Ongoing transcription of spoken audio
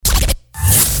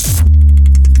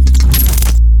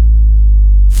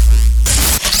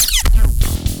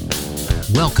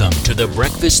Welcome to the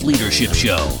Breakfast Leadership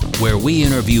Show, where we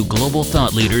interview global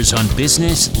thought leaders on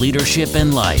business, leadership,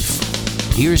 and life.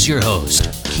 Here's your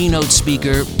host, keynote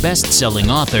speaker,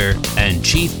 best-selling author, and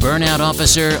chief burnout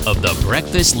officer of the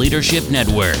Breakfast Leadership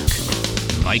Network,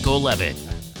 Michael Levitt.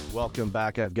 Welcome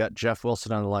back. I've got Jeff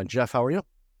Wilson on the line. Jeff, how are you?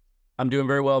 I'm doing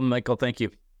very well, Michael. Thank you.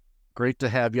 Great to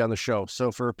have you on the show.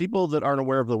 So for people that aren't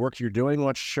aware of the work you're doing, why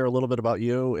don't you share a little bit about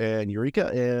you and Eureka,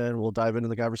 and we'll dive into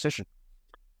the conversation.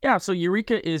 Yeah, so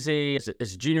Eureka is a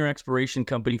junior exploration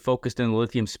company focused in the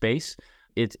lithium space.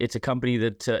 It's a company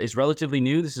that is relatively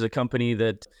new. This is a company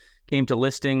that came to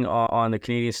listing on the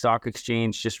Canadian Stock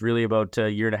Exchange just really about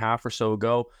a year and a half or so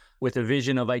ago, with a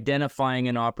vision of identifying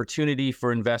an opportunity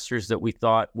for investors that we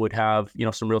thought would have,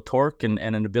 some real torque and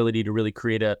an ability to really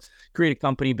create a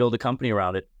company, build a company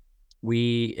around it.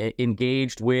 We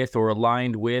engaged with or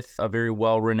aligned with a very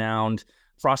well-renowned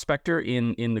prospector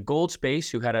in the gold space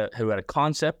who had a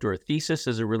concept or a thesis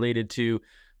as it related to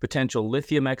potential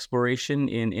lithium exploration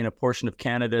in a portion of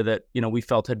Canada that we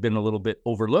felt had been a little bit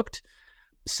overlooked.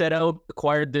 Set out,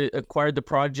 acquired the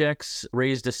projects,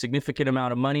 raised a significant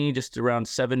amount of money, just around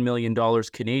 $7 million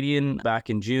Canadian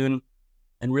back in June,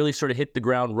 and really sort of hit the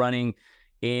ground running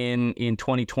in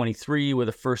 2023 with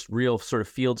a first real sort of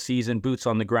field season, boots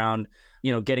on the ground,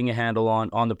 getting a handle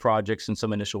on the projects and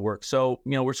some initial work. So,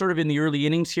 we're sort of in the early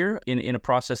innings here in a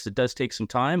process that does take some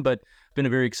time, but been a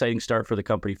very exciting start for the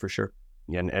company for sure.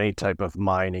 In any type of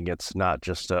mining, it's not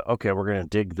just okay, we're going to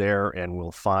dig there and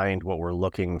we'll find what we're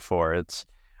looking for.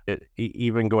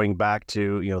 Even going back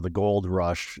to, the gold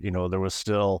rush, there was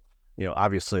still,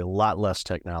 obviously a lot less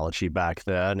technology back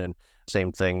then, and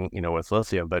same thing, with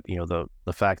lithium, but,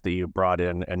 the fact that you brought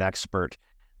in an expert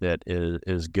that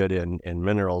is good in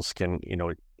minerals can,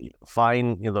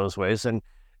 find those ways. And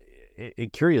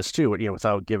curious too,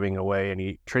 without giving away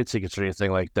any trade secrets or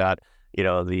anything like that,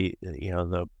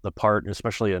 the part,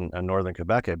 especially in northern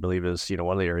Quebec, I believe is,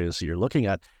 one of the areas that you're looking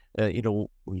at.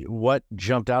 What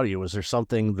jumped out at you? Was there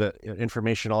something that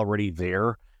information already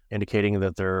there indicating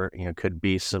that there could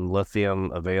be some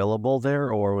lithium available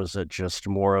there, or was it just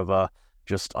more of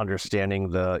just understanding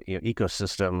the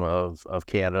ecosystem of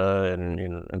Canada and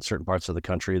in certain parts of the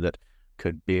country that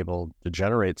could be able to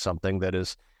generate something that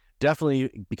is definitely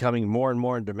becoming more and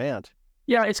more in demand?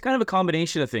 Yeah, it's kind of a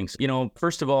combination of things.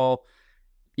 First of all,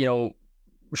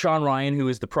 Sean Ryan, who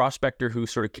is the prospector who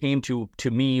sort of came to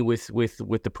me with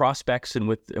the prospects and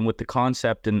with the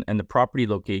concept and the property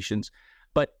locations,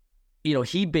 but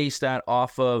he based that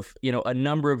off of a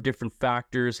number of different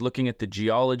factors, looking at the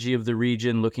geology of the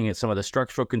region, looking at some of the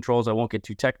structural controls. I won't get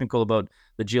too technical about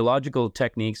the geological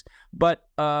techniques, but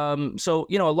so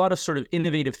a lot of sort of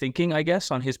innovative thinking, I guess,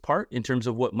 on his part in terms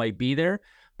of what might be there.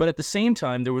 But at the same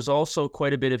time, there was also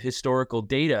quite a bit of historical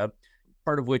data,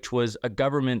 part of which was a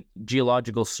government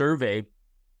geological survey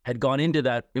had gone into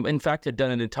that, in fact, had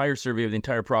done an entire survey of the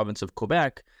entire province of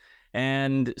Quebec.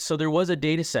 And so there was a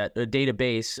data set, a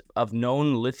database of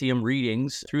known lithium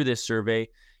readings through this survey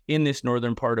in this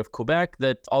northern part of Quebec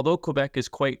that, although Quebec is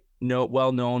quite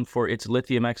well known for its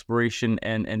lithium exploration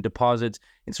and deposits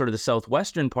in sort of the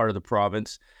southwestern part of the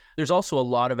province, there's also a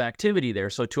lot of activity there.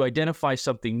 So to identify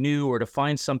something new or to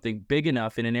find something big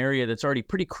enough in an area that's already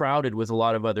pretty crowded with a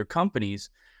lot of other companies,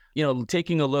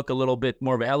 taking a look a little bit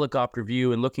more of a helicopter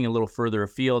view and looking a little further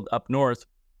afield up north,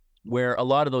 where a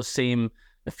lot of those same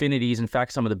affinities, in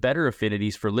fact, some of the better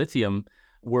affinities for lithium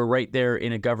were right there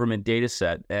in a government data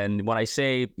set. And when I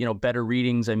say, better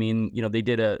readings, I mean, they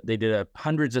did a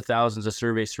hundreds of thousands of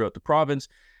surveys throughout the province,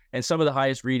 and some of the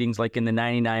highest readings, like in the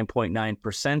 99.9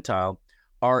 percentile,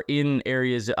 are in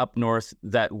areas up north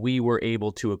that we were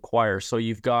able to acquire. So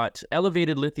you've got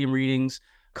elevated lithium readings,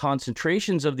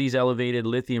 concentrations of these elevated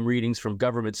lithium readings from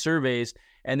government surveys,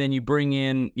 and then you bring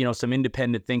in, some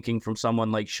independent thinking from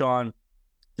someone like Sean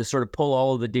to sort of pull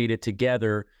all of the data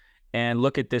together and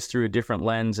look at this through a different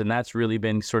lens. And that's really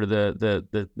been sort of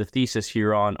the thesis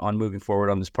here on moving forward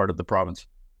on this part of the province.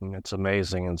 It's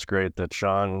amazing. It's great that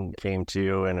Sean came to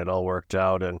you and it all worked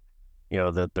out, and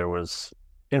that there was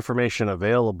information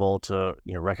available to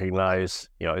recognize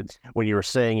when you were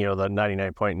saying the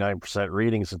 99.9%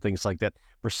 readings and things like that.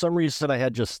 For some reason, I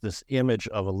had just this image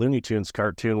of a Looney Tunes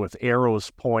cartoon with arrows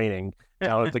pointing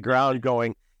down at the ground,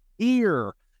 going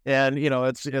ear. And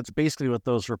it's basically what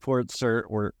those reports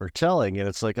were telling. And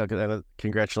it's like, okay,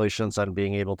 congratulations on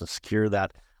being able to secure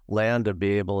that land, to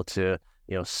be able to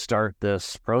start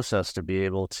this process, to be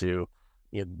able to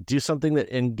do something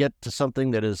and get to something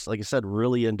that is, like I said,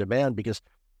 really in demand, because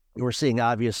we're seeing,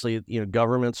 obviously,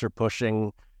 governments are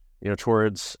pushing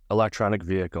towards electronic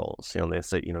vehicles. They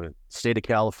say, state of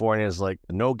California is like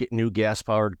no new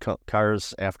gas-powered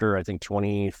cars after, I think,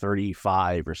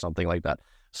 2035 or something like that.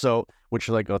 So, which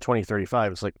is like,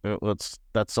 2035, it's like,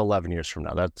 that's 11 years from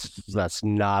now. That's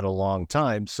not a long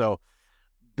time. So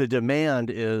the demand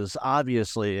is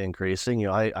obviously increasing.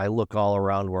 I look all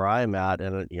around where I'm at,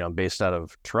 and, I'm based out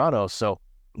of Toronto. So,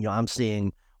 I'm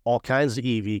seeing all kinds of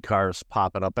EV cars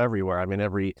popping up everywhere. I mean,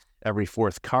 every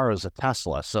fourth car is a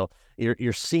Tesla. So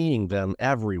you're seeing them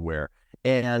everywhere.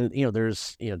 And,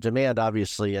 there's, demand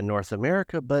obviously in North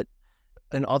America, but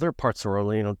in other parts of the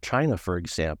world, China, for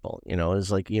example,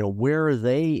 is like, where are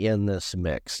they in this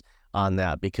mix on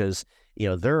that? Because,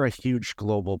 they're a huge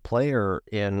global player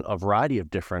in a variety of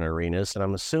different arenas. And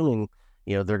I'm assuming,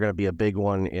 they're going to be a big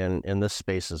one in this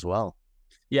space as well.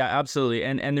 Yeah, absolutely.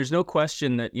 And there's no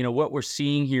question that, what we're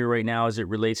seeing here right now as it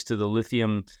relates to the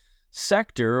lithium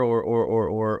sector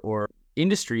or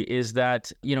industry is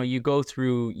that, you go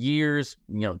through years,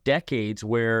 decades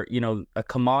where, a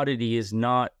commodity is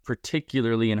not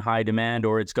particularly in high demand,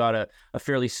 or it's got a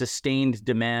fairly sustained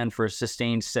demand for a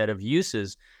sustained set of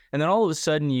uses. And then all of a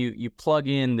sudden you plug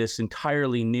in this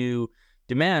entirely new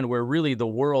demand where really the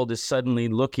world is suddenly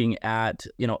looking at,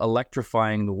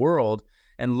 electrifying the world.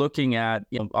 And looking at,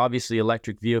 obviously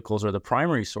electric vehicles are the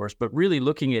primary source, but really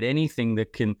looking at anything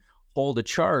that can hold a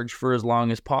charge for as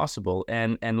long as possible.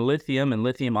 And lithium and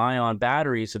lithium ion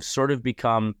batteries have sort of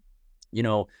become,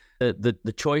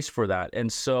 the choice for that.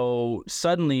 And so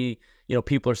suddenly,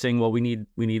 people are saying, well, we need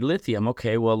lithium.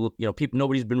 Okay, well,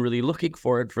 nobody's been really looking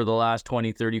for it for the last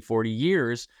 20, 30, 40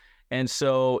 years. And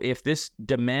so if this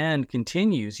demand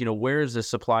continues, where is the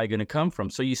supply going to come from?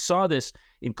 So you saw this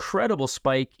incredible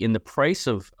spike in the price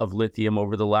of lithium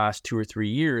over the last 2 or 3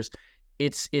 years.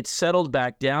 It's settled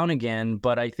back down again,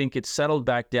 but I think it's settled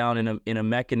back down in a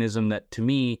mechanism that to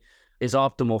me is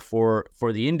optimal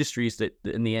for the industries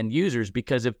and the end users.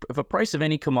 Because if a price of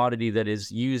any commodity that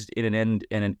is used in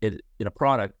a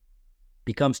product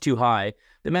becomes too high,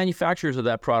 the manufacturers of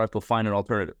that product will find an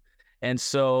alternative. And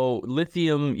so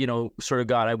lithium, sort of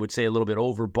got, I would say, a little bit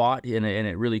overbought and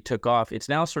it really took off. It's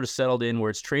now sort of settled in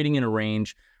where it's trading in a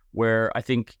range where I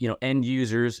think, end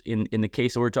users in the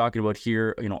case that we're talking about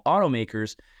here,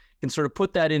 automakers can sort of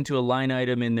put that into a line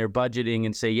item in their budgeting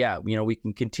and say, yeah, we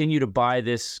can continue to buy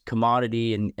this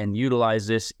commodity and utilize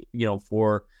this,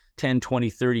 for 10, 20,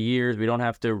 30 years. We don't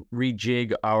have to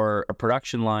rejig our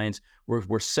production lines.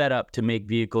 We're set up to make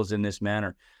vehicles in this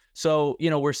manner. So,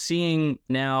 we're seeing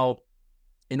now,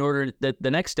 in order that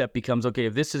the next step becomes, okay,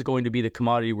 if this is going to be the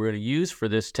commodity we're going to use for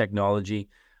this technology,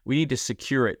 we need to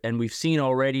secure it. And we've seen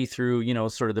already through,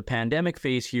 sort of the pandemic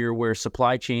phase here where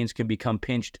supply chains can become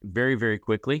pinched very, very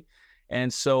quickly.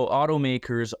 And so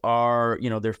automakers are,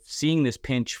 they're seeing this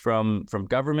pinch from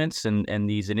governments and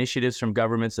these initiatives from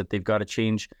governments that they've got to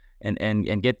change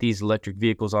and get these electric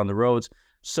vehicles on the roads.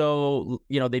 So,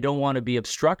 they don't want to be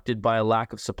obstructed by a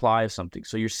lack of supply of something.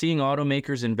 So you're seeing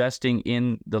automakers investing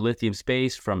in the lithium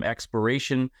space from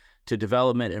exploration to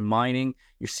development and mining.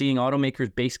 You're seeing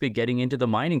automakers basically getting into the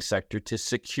mining sector to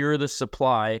secure the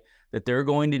supply that they're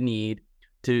going to need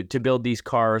to build these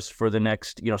cars for the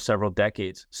next, several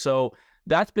decades. So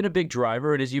that's been a big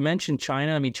driver. And as you mentioned,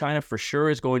 China, China for sure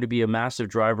is going to be a massive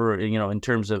driver, in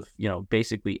terms of,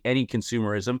 basically any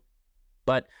consumerism.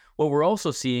 But what we're also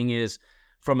seeing is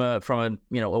from a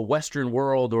Western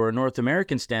world or a North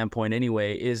American standpoint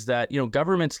anyway, is that,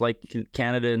 governments like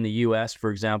Canada and the US, for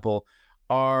example,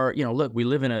 are, look, we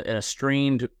live in a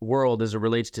strained world as it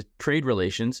relates to trade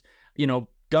relations.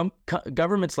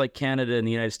 Governments like Canada and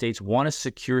the United States want a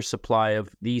secure supply of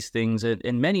these things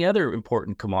and many other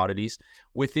important commodities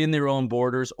within their own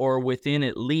borders or within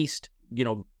at least,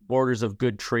 borders of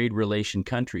good trade relation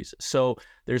countries. So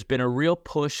there's been a real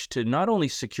push to not only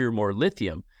secure more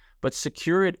lithium, but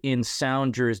secure it in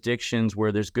sound jurisdictions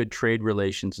where there's good trade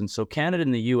relations. And so Canada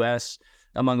and the U.S.,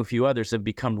 among a few others, have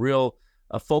become real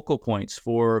focal points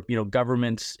for,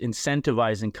 governments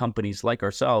incentivizing companies like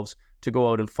ourselves to go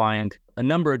out and find a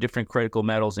number of different critical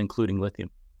metals, including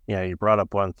lithium. Yeah, you brought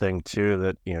up one thing too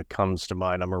that, comes to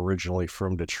mind. I'm originally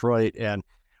from Detroit, and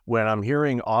when I'm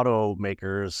hearing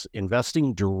automakers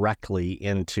investing directly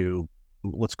into,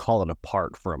 let's call it a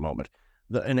part for a moment,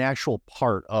 an actual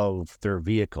part of their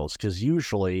vehicles, because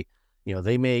usually,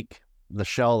 they make the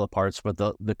shell of the parts, but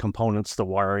the components, the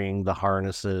wiring, the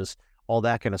harnesses, all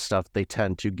that kind of stuff, they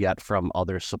tend to get from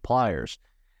other suppliers.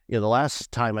 The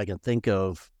last time I can think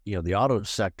of, the auto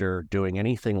sector doing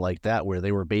anything like that, where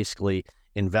they were basically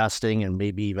investing and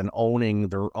maybe even owning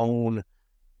their own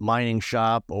mining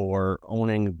shop or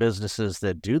owning businesses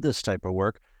that do this type of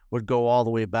work, would go all the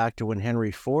way back to when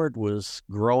Henry Ford was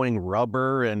growing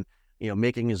rubber and,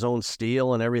 making his own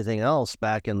steel and everything else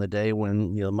back in the day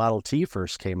when, Model T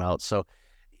first came out. So,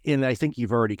 and I think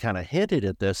you've already kind of hinted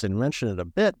at this and mentioned it a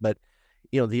bit, but,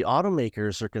 the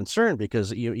automakers are concerned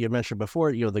because you mentioned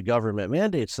before, the government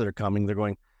mandates that are coming. They're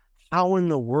going, how in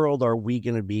the world are we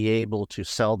going to be able to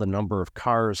sell the number of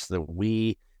cars that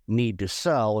we need to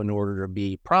sell in order to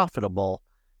be profitable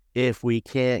if we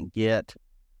can't get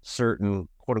certain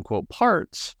quote unquote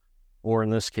parts, or in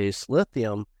this case,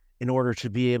 lithium, in order to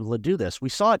be able to do this? We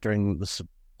saw it during the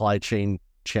supply chain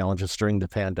challenges during the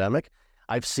pandemic.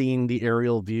 I've seen the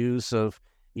aerial views of,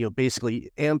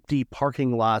 basically empty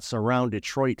parking lots around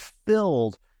Detroit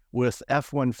filled with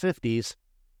F-150s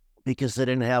because they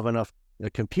didn't have enough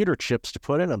computer chips to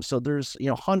put in them. So there's,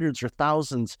 hundreds or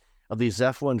thousands of these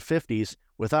F-150s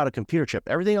without a computer chip.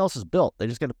 Everything else is built. They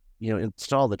just got to,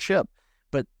 install the chip,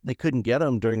 but they couldn't get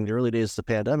them during the early days of the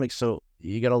pandemic. So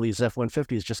you got all these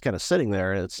F-150s just kind of sitting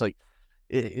there. And it's like,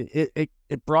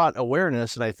 it brought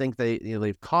awareness. And I think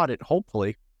they've caught it,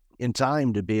 hopefully, in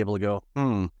time to be able to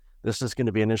go, this is going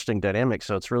to be an interesting dynamic.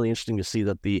 So it's really interesting to see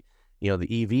that the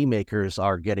EV makers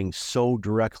are getting so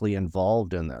directly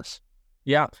involved in this.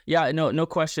 Yeah, no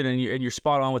question, and you're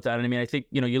spot on with that. And I mean, I think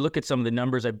you look at some of the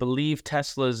numbers. I believe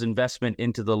Tesla's investment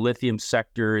into the lithium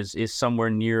sector is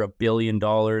somewhere near $1 billion.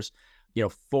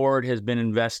 Ford has been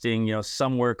investing,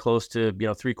 somewhere close to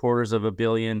 $750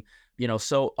 million.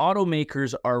 So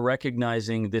automakers are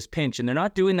recognizing this pinch, and they're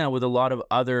not doing that with a lot of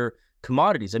other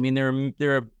commodities. I mean,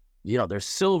 there's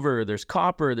silver, there's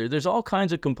copper, there's all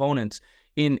kinds of components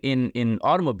in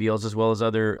automobiles as well as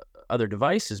other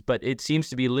devices, but it seems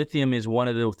to be lithium is one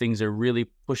of the things they're really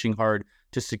pushing hard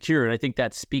to secure. And I think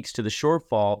that speaks to the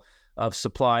shortfall of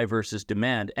supply versus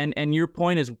demand. And your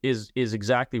point is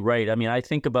exactly right. I mean, I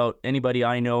think about anybody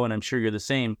I know, and I'm sure you're the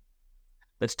same,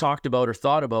 that's talked about or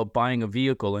thought about buying a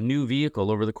new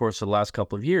vehicle over the course of the last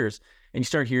couple of years, and you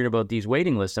start hearing about these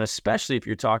waiting lists, and especially if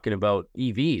you're talking about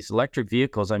EVs, electric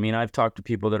vehicles. I mean, I've talked to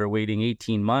people that are waiting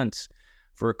 18 months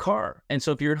for a car. And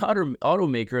so if you're an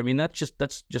automaker, I mean, that's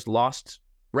just lost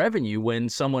revenue when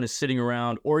someone is sitting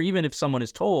around, or even if someone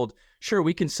is told, sure,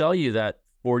 we can sell you that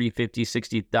 $40,000,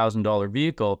 $50,000, $60,000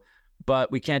 vehicle,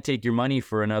 but we can't take your money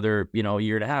for another,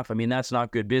 year and a half. I mean, that's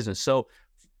not good business. So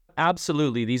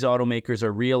absolutely, these automakers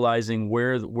are realizing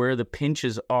where the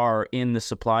pinches are in the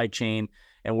supply chain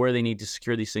and where they need to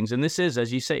secure these things. And this is,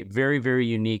 as you say, very, very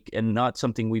unique and not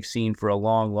something we've seen for a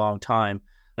long, long time.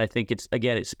 And I think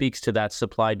it speaks to that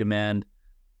supply-demand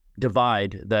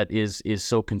divide that is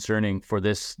so concerning for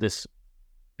this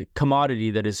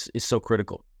commodity that is so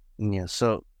critical. Yeah.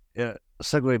 So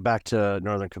segue back to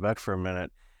Northern Quebec for a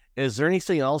minute. Is there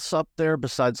anything else up there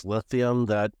besides lithium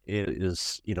that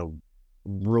is,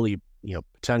 really,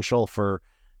 potential for?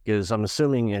 Because I'm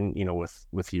assuming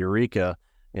with Eureka,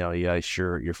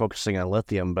 sure, you're focusing on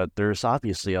lithium, but there's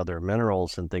obviously other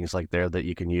minerals and things like there that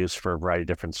you can use for a variety of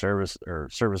different services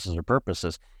or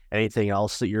purposes. Anything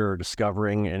else that you're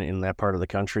discovering in that part of the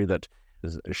country that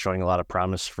is showing a lot of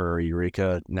promise for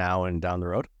Eureka now and down the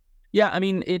road? Yeah, I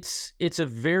mean, it's a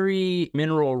very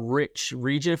mineral-rich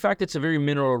region. In fact, it's a very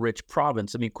mineral-rich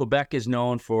province. I mean, Quebec is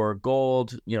known for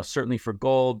gold, certainly for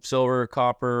gold, silver,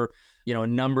 copper, a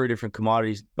number of different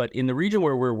commodities. But in the region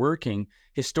where we're working,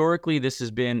 historically, this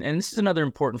has been, and this is another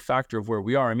important factor of where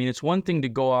we are. I mean, it's one thing to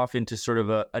go off into sort of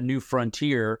a new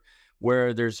frontier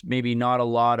where there's maybe not a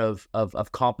lot of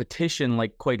competition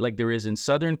quite like there is in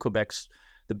southern Quebec.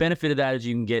 The benefit of that is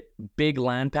you can get big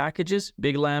land packages.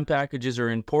 Big land packages are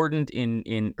important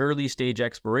in early stage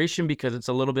exploration because it's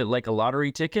a little bit like a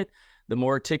lottery ticket. The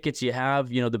more tickets you have,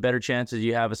 the better chances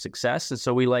you have of success. And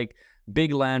so we like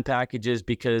big land packages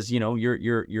because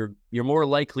you're more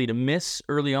likely to miss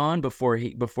early on before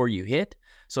you hit.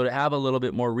 So to have a little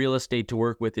bit more real estate to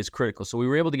work with is critical. So we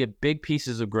were able to get big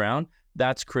pieces of ground.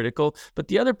 That's critical. But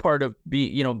the other part of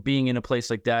being in a place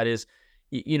like that is,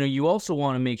 you also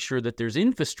want to make sure that there's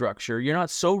infrastructure. You're not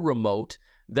so remote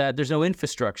that there's no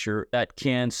infrastructure that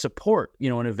can support,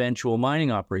 an eventual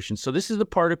mining operation. So this is the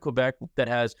part of Quebec that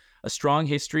has a strong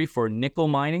history for nickel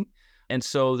mining. And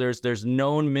so there's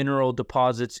known mineral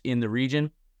deposits in the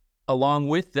region. Along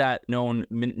with that known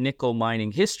nickel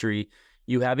mining history,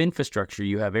 you have infrastructure,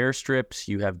 you have airstrips,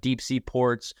 you have deep sea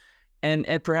ports, and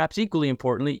perhaps equally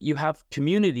importantly, you have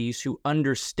communities who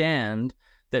understand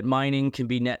that mining can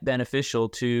be net beneficial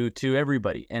to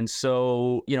everybody. And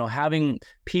so, having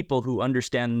people who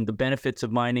understand the benefits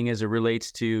of mining as it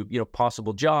relates to,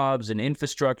 possible jobs and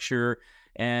infrastructure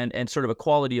and sort of a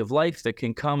quality of life that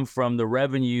can come from the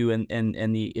revenue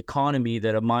and the economy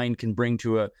that a mine can bring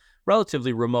to a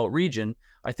relatively remote region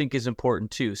I think is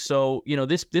important too. So,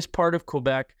 this part of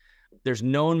Quebec, there's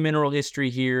known mineral history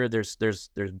here. There's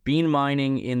bean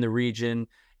mining in the region,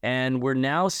 and we're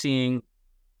now seeing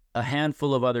a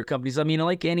handful of other companies. I mean,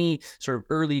 like any sort of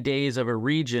early days of a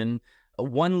region,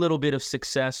 one little bit of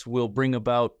success will bring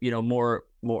about, more,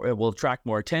 it will attract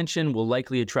more attention, will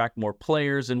likely attract more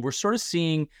players. And we're sort of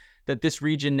seeing that this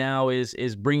region now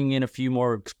is bringing in a few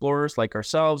more explorers like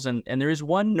ourselves. And there is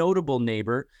one notable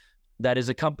neighbor that is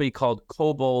a company called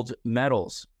Kobold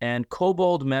Metals. And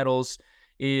Kobold Metals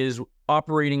is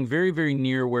operating very, very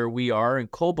near where we are.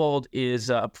 And Kobold is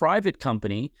a private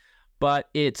company, but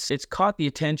it's caught the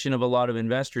attention of a lot of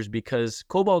investors because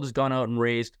Kobold has gone out and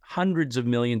raised hundreds of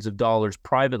millions of dollars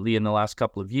privately in the last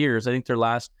couple of years. I think their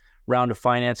last round of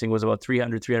financing was about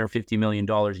 $350 million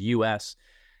US.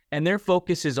 And their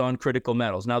focus is on critical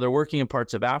metals. Now, they're working in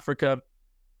parts of Africa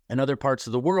and other parts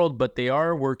of the world, but they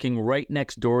are working right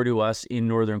next door to us in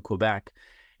northern Quebec.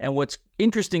 And what's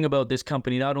interesting about this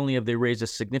company, not only have they raised a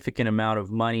significant amount of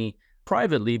money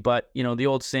privately, but the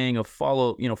old saying of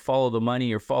follow the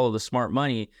money or follow the smart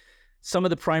money. Some of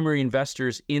the primary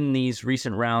investors in these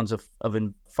recent rounds of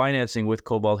financing with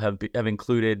Kobold have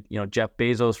included Jeff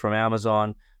Bezos from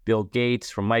Amazon, Bill Gates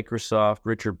from Microsoft,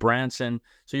 Richard Branson.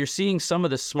 So you're seeing some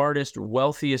of the smartest,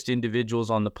 wealthiest individuals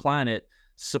on the planet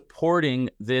supporting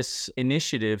this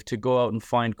initiative to go out and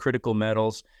find critical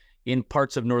metals in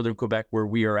parts of northern Quebec where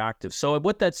we are active. So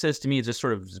what that says to me is it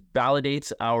sort of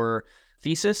validates our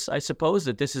thesis, I suppose,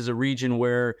 that this is a region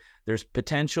where there's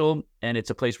potential and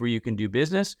it's a place where you can do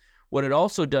business. What it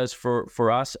also does for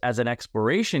us as an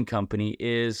exploration company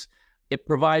is it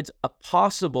provides a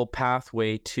possible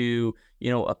pathway to,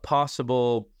 a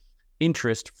possible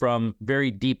interest from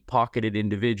very deep-pocketed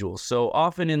individuals. So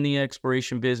often in the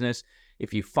exploration business,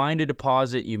 if you find a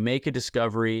deposit, you make a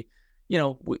discovery,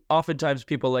 oftentimes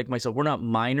people like myself, we're not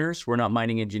miners, we're not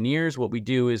mining engineers. What we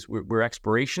do is we're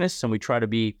explorationists, and we try to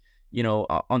be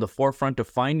on the forefront of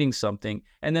finding something.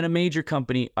 And then a major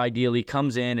company ideally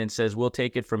comes in and says, we'll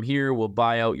take it from here. We'll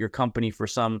buy out your company for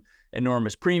some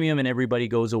enormous premium, and everybody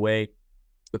goes away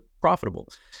profitable.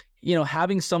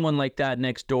 Having someone like that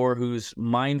next door who's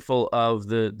mindful of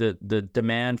the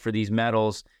demand for these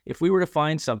metals, if we were to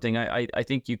find something, I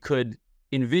think you could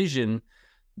envision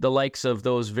the likes of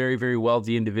those very, very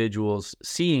wealthy individuals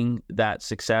seeing that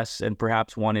success and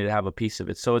perhaps wanting to have a piece of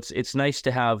it. So it's nice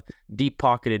to have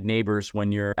deep-pocketed neighbors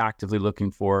when you're actively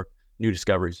looking for new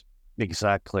discoveries.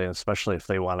 Exactly, especially if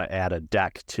they want to add a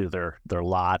deck to their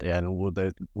lot and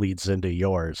that leads into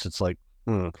yours. It's like,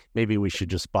 maybe we should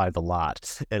just buy the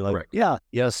lot. And like, right.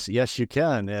 yes, you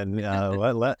can. And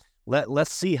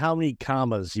let's see how many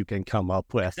commas you can come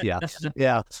up with.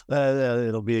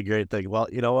 It'll be a great thing. Well,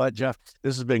 you know what, Jeff,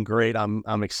 this has been great.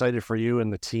 I'm excited for you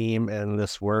and the team and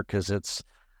this work because it's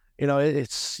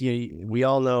we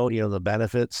all know the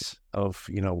benefits of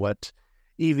what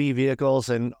EV vehicles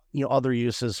and other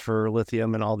uses for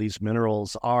lithium and all these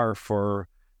minerals are for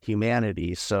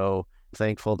humanity. So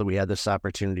thankful that we had this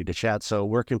opportunity to chat. So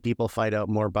where can people find out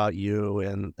more about you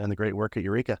and the great work at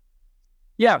Eureka?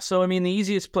 Yeah, so I mean, the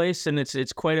easiest place, and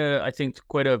it's quite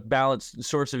a balanced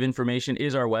source of information,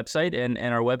 is our website, and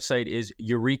our website is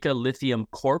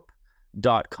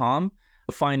eurekalithiumcorp.com.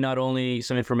 You'll find not only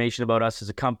some information about us as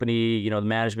a company, the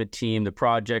management team, the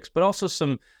projects, but also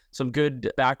some good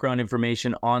background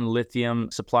information on lithium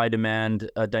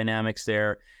supply-demand dynamics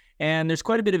there. And there's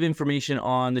quite a bit of information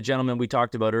on the gentleman we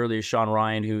talked about earlier, Sean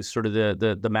Ryan, who's sort of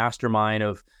the mastermind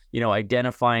of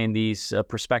identifying these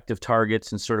prospective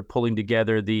targets and sort of pulling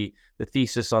together the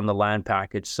thesis on the land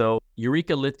package. So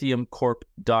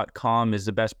eurekalithiumcorp.com is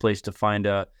the best place to find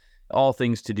all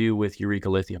things to do with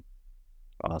Eureka Lithium.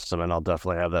 Awesome, and I'll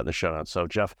definitely have that in the show notes. So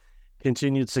Jeff,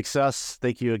 continued success.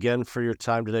 Thank you again for your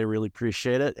time today. Really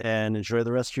appreciate it, and enjoy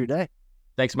the rest of your day.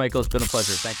 Thanks, Michael. It's been a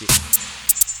pleasure. Thank you.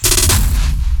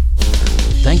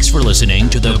 Thanks for listening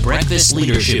to the Breakfast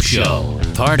Leadership Show,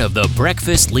 part of the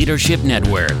Breakfast Leadership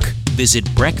Network. Visit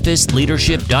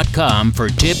breakfastleadership.com for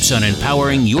tips on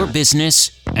empowering your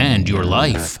business and your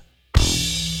life.